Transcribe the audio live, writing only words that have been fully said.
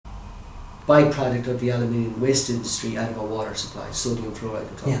byproduct of the aluminium waste industry out of our water supply, sodium fluoride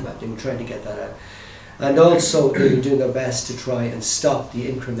we're talking about. They've been trying to get that out. And also they've been doing their best to try and stop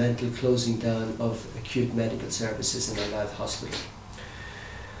the incremental closing down of acute medical services in our Louth hospital.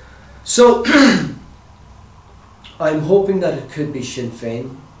 So I'm hoping that it could be Sinn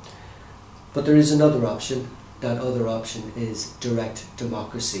Féin, but there is another option. That other option is Direct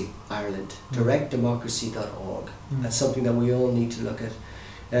Democracy Ireland, directdemocracy.org. That's something that we all need to look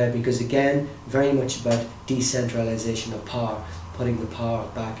at, because again, very much about decentralisation of power, putting the power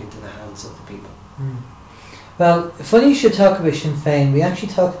back into the hands of the people. Well, funny you should talk about Sinn Féin. We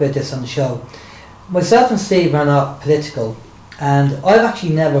actually talked about this on the show. Myself and Steve ran off political, and I've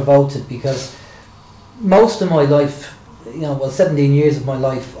actually never voted because most of my life, 17 years of my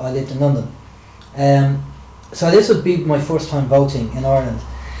life, I lived in London. So this would be my first time voting in Ireland.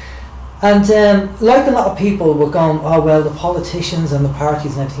 And like a lot of people were going, oh well, the politicians and the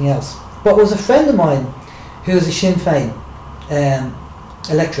parties and everything else. But it was a friend of mine who was a Sinn Féin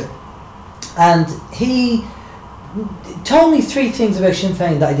electorate. And he told me 3 things about Sinn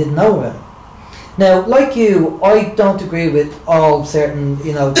Féin that I didn't know about him. Now, like you, I don't agree with all certain,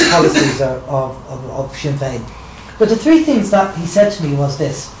 policies of Sinn Féin. But the 3 things that he said to me was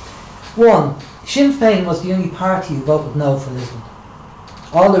this. 1, Sinn Féin was the only party who voted no for Lisbon.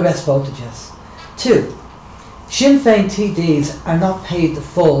 All the rest voted yes. 2, Sinn Féin TDs are not paid the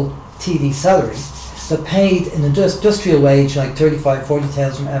full TD salary. They're paid an industrial wage like 35,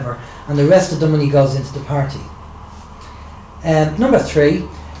 40,000 whatever, and the rest of the money goes into the party. Number 3,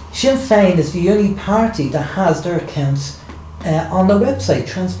 Sinn Féin is the only party that has their accounts on their website,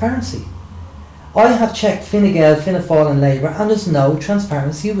 transparency. I have checked Fine Gael, Fianna Fáil and Labour, and there's no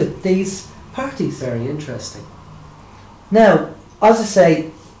transparency with these parties. Very interesting. Now, as I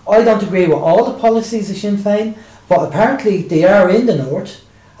say, I don't agree with all the policies of Sinn Féin, but apparently they are in the north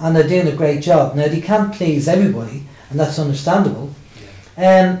and they're doing a great job. Now, they can't please everybody, and that's understandable.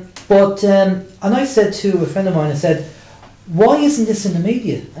 And I said to a friend of mine, I said, why isn't this in the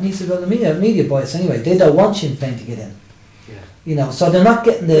media? And he said, well, the media bias anyway. They don't want Sinn Féin to get in. So they're not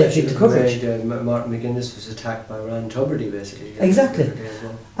getting the coverage. Martin McGuinness was attacked by Ryan Tubridy, basically. Exactly.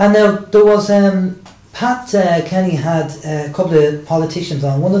 Well. And now there was Pat Kenny had a couple of politicians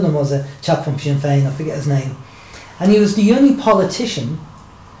on. One of them was a chap from Sinn Féin, I forget his name, and he was the only politician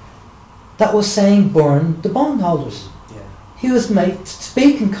that was saying burn the bondholders. He was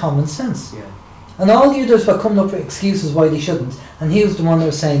speaking common sense. And all the others were coming up with excuses why they shouldn't, and he was the one that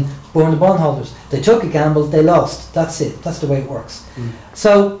was saying burn the bondholders. They took a gamble, they lost. That's it. That's the way it works.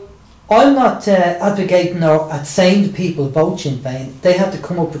 So I'm not advocating or saying to people vote Sinn Féin. They have to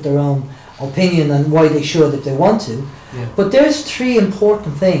come up with their own opinion and why they should if they want to. But there's 3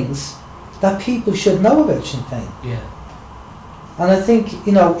 important things that people should know about Sinn Féin. And I think,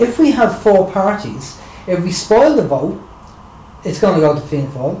 if we have 4 parties, if we spoil the vote, it's going to go to Fianna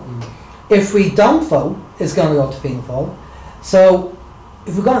Fáil. If we don't vote, it's going to go to Fianna Fáil. So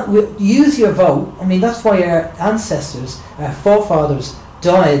if we're going to use your vote, that's why our ancestors, our forefathers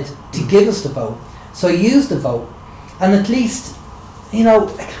died to give us the vote. So use the vote, and at least,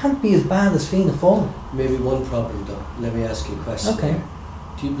 it can't be as bad as Fianna Fáil. Maybe one problem though. Let me ask you a question. Okay. There.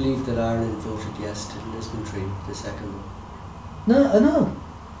 Do you believe that Ireland voted yes to the Lisbon Treaty, the second one? No.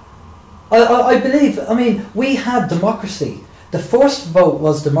 I believe, we had democracy. The first vote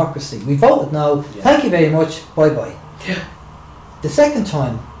was democracy. We voted no, thank you very much, bye-bye. The second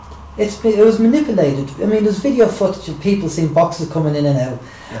time, it was manipulated. There's video footage of people seeing boxes coming in and out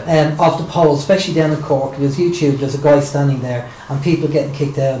of the polls, especially down in Cork. There's YouTube, there's a guy standing there, and people getting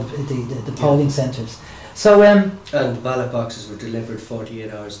kicked out of the polling centres. So, and ballot boxes were delivered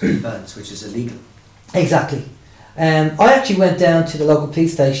 48 hours in advance, which is illegal. Exactly. I actually went down to the local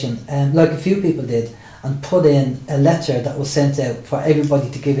police station, like a few people did, and put in a letter that was sent out for everybody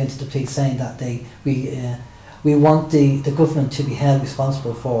to give in to the police, saying that we want the government to be held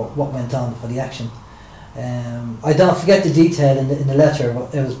responsible for what went on, for the action. I don't forget the detail in the letter,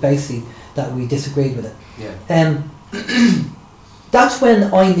 but it was basically that we disagreed with it. That's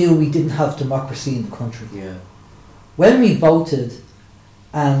when I knew we didn't have democracy in the country. When we voted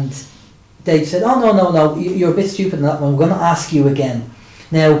and they said, oh no, you're a bit stupid on that one, we're going to ask you again.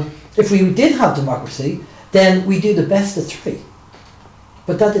 Now, if we did have democracy, then we do the best of 3.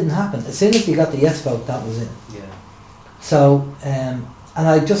 But that didn't happen. As soon as we got the yes vote, that was it. So, and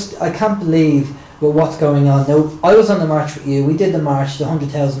I can't believe with what's going on. Now, I was on the march with you. We did the march, the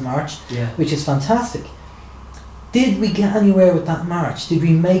 100,000 march, which is fantastic. Did we get anywhere with that march? Did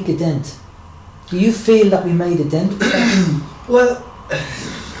we make a dent? Do you feel that we made a dent? Well,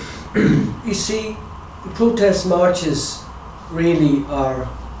 you see, protest marches really are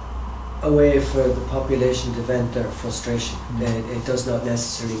a way for the population to vent their frustration. It does not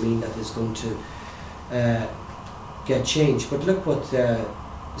necessarily mean that it's going to get change. But look what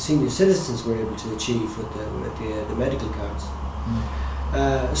senior citizens were able to achieve with the medical cards.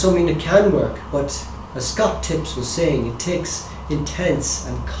 So I mean, it can work, but as Scott Tipps was saying, it takes intense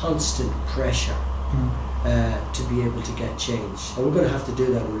and constant pressure to be able to get change. And we're going to have to do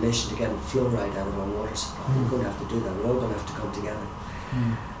that in relation to getting fluoride out of our water supply. We're going to have to do that. We're all going to have to come together.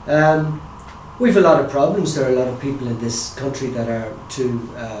 We've a lot of problems. There are a lot of people in this country that are too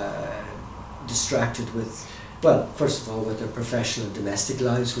distracted with, well, first of all, with their professional and domestic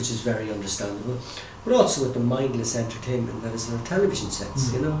lives, which is very understandable, but also with the mindless entertainment that is in our television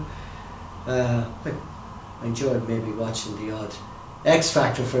sets, you know. I enjoyed maybe watching the odd X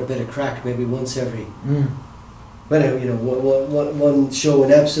Factor for a bit of crack, maybe once every, whenever, you know, one show,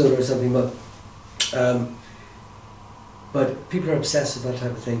 an episode or something, but people are obsessed with that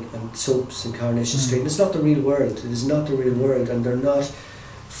type of thing, and soaps and Coronation Street. And it's not the real world. It is not the real world, and they're not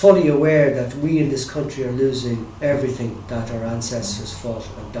fully aware that we in this country are losing everything that our ancestors fought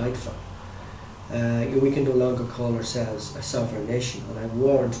and died for. We can no longer call ourselves a sovereign nation, and I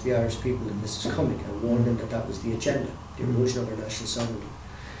warned the Irish people that this is coming. I warned them that that was the agenda, the erosion of our national sovereignty.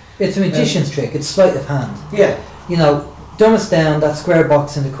 It's a magician's trick. It's sleight of hand. Yeah. You know, dumb us down, that square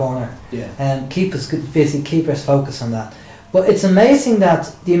box in the corner, yeah, and keep us busy, keep us focused on that. But it's amazing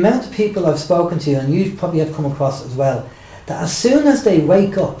that the amount of people I've spoken to, and you probably have come across it as well, that as soon as they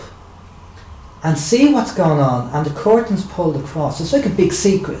wake up and see what's going on and the curtain's pulled across, it's like a big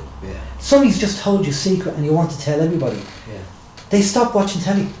secret. Yeah. Somebody's just told you a secret and you want to tell everybody. Yeah. They stop watching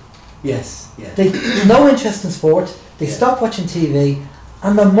telly. Yes. Yeah. They no interest in sport. They stop watching TV,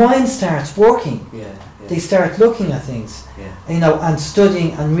 and their mind starts working. Yeah. Yeah. They start looking at things, you know, and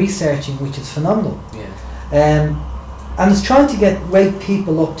studying and researching, which is phenomenal. Yeah. And it's trying to wake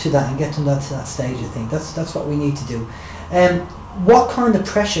people up to that and get them to that stage. I think that's what we need to do. What kind of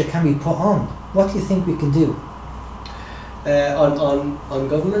pressure can we put on? What do you think we can do? On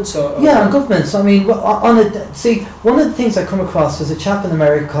governments or on governments. I mean, see, one of the things I come across was a chap in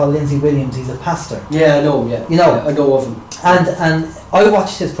America called Lindsay Williams. He's a pastor. Yeah, I know. Yeah, you know, I know of him. And I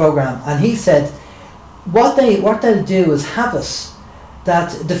watched his program, and he said what they'll do is have us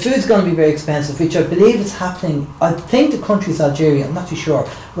that the food's going to be very expensive, which I believe is happening. I think the country's Algeria. I'm not too sure,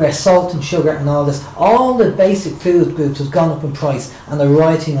 where salt and sugar and all the basic food groups has gone up in price, and they're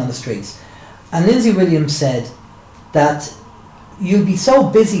rioting on the streets. And Lindsay Williams said that you'll be so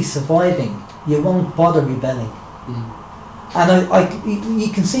busy surviving, you won't bother rebelling. And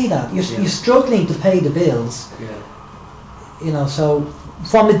you can see that you're struggling to pay the bills. You know, so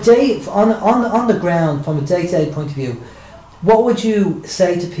from a day on the ground, from a day-to-day point of view, what would you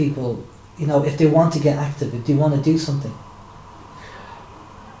say to people, you know, if they want to get active, if they want to do something?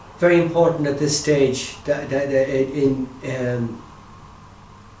 Very important at this stage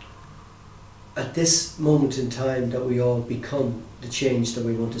at this moment in time that we all become the change that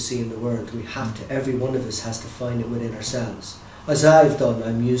we want to see in the world. We have to, every one of us has to find it within ourselves. As I've done,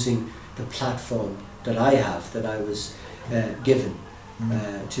 I'm using the platform that I have, that I was given,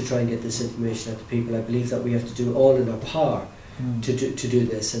 to try and get this information out to people. I believe that we have to do all in our power to do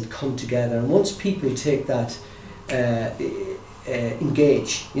this and come together. And once people take that,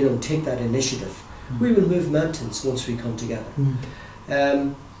 engage, you know, take that initiative, we will move mountains once we come together.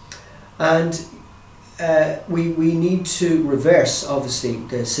 We need to reverse, obviously,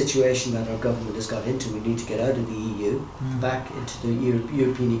 the situation that our government has got into. We need to get out of the EU, back into the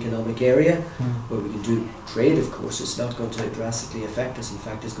European Economic Area, where we can do trade, of course. It's not going to drastically affect us. In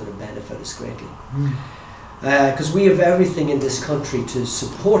fact, it's going to benefit us greatly. Because we have everything in this country to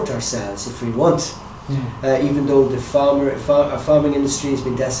support ourselves if we want. Even though the farming industry has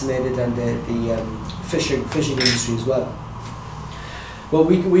been decimated, and the fishing industry as well. Well,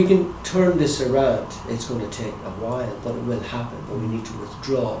 we can turn this around. It's going to take a while, but it will happen. But we need to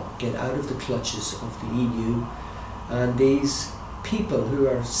withdraw, get out of the clutches of the EU and these people who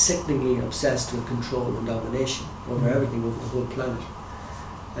are sickeningly obsessed with control and domination over everything, over the whole planet.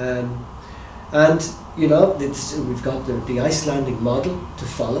 And you know, we've got the Icelandic model to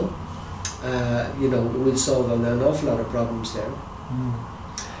follow. You know, we'll solve an awful lot of problems there.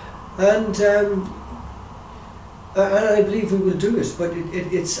 And I believe we will do it, but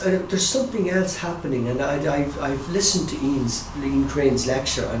it's there's something else happening, and I've listened to Ian Crane's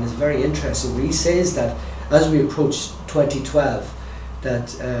lecture, and it's very interesting. He says that as we approach 2012,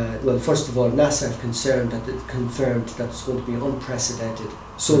 that well, first of all, NASA have confirmed that it's going to be unprecedented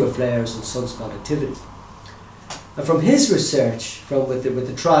solar flares and sunspot activity. And from his research, with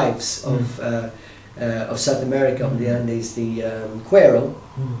the tribes of South America, on the Andes, the Cuero.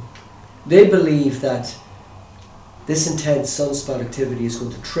 They believe that this intense sunspot activity is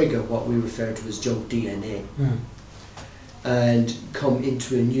going to trigger what we refer to as junk DNA and come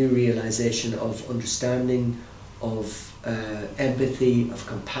into a new realization of understanding, of empathy, of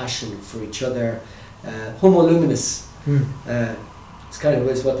compassion for each other. Homo luminous, it's kind of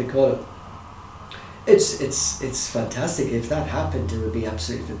is what they call it. It's fantastic. If that happened, it would be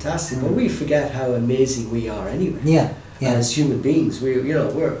absolutely fantastic. But we forget how amazing we are anyway. Yeah. As human beings,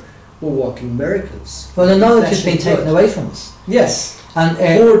 we're walking miracles. Well, the knowledge has been taken away from us. Yes. And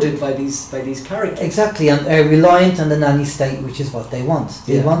hoarded by these characters. Exactly, and reliant on the nanny state, which is what they want.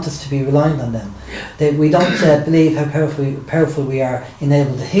 They want us to be reliant on them. We don't believe how powerful we are in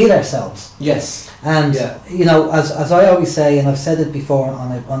able to heal ourselves. Yes. And you know, as I always say, and I've said it before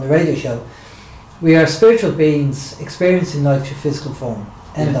on the radio show, we are spiritual beings experiencing life through physical form.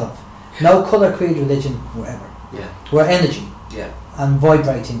 End of. No colour, creed, religion, whatever. Yeah. We're energy. Yeah. And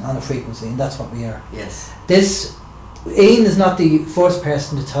vibrating on a frequency, and that's what we are. Yes. Ian is not the first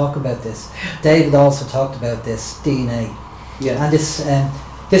person to talk about this. David also talked about this DNA, and this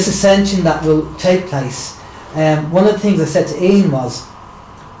ascension that will take place. One of the things I said to Ian was,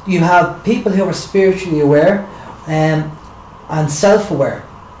 you have people who are spiritually aware and self-aware,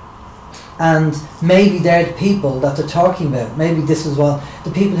 and maybe they're the people that they're talking about. Maybe this is what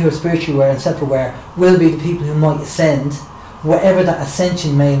the people who are spiritually aware and self-aware will be the people who might ascend, whatever that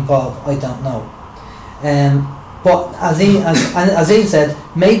ascension may involve. I don't know. But as Ian said,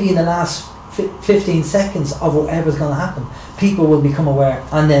 maybe in the last 15 seconds of whatever's going to happen, people will become aware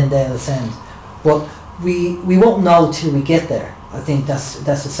and then they'll ascend. But we won't know till we get there. I think that's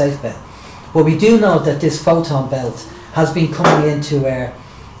a safe bet. But we do know that this photon belt has been coming into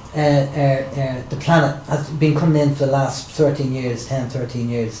the planet, has been coming in for the last 13 years.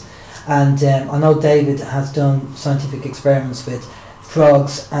 And I know David has done scientific experiments with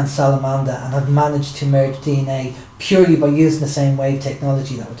frogs and salamander and have managed to merge DNA purely by using the same wave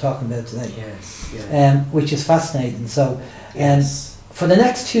technology that we're talking about today. Yes, which is fascinating. So for the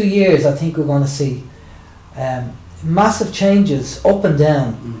next 2 years, I think we're going to see massive changes up and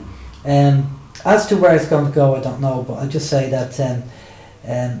down. As to where it's going to go, I don't know, but I'll just say that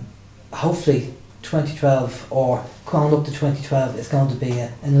hopefully 2012 or coming up to 2012 is going to be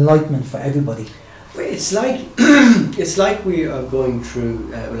an enlightenment for everybody. It's like it's like we are going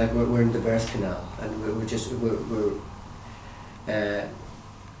through like we're in the birth canal, and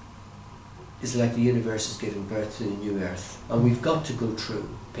it's like the universe is giving birth to the new earth, and we've got to go through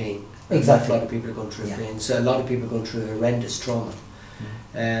pain. Exactly. A lot of people are going through pain. So a lot of people are going through horrendous trauma.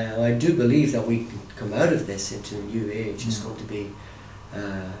 I do believe that we can come out of this into a new age. It's going to be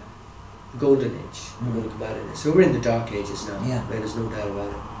a golden age. We're going to come out of this. So we're in the dark ages now. There's no doubt about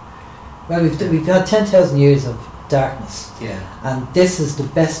it. Well, we've had 10,000 years of darkness, and this is the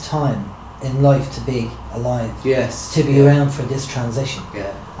best time in life to be alive. Yes, to be around for this transition.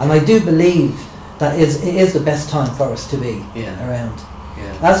 And I do believe that it is the best time for us to be around.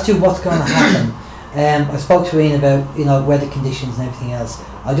 As to what's going to happen, I spoke to Ian about weather conditions and everything else.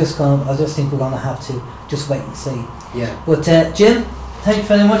 I just think we're going to have to just wait and see. But Jim, thank you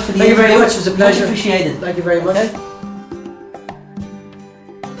very much for the interview. Thank you very much. It was a pleasure. Much appreciated. Thank you very much. Okay.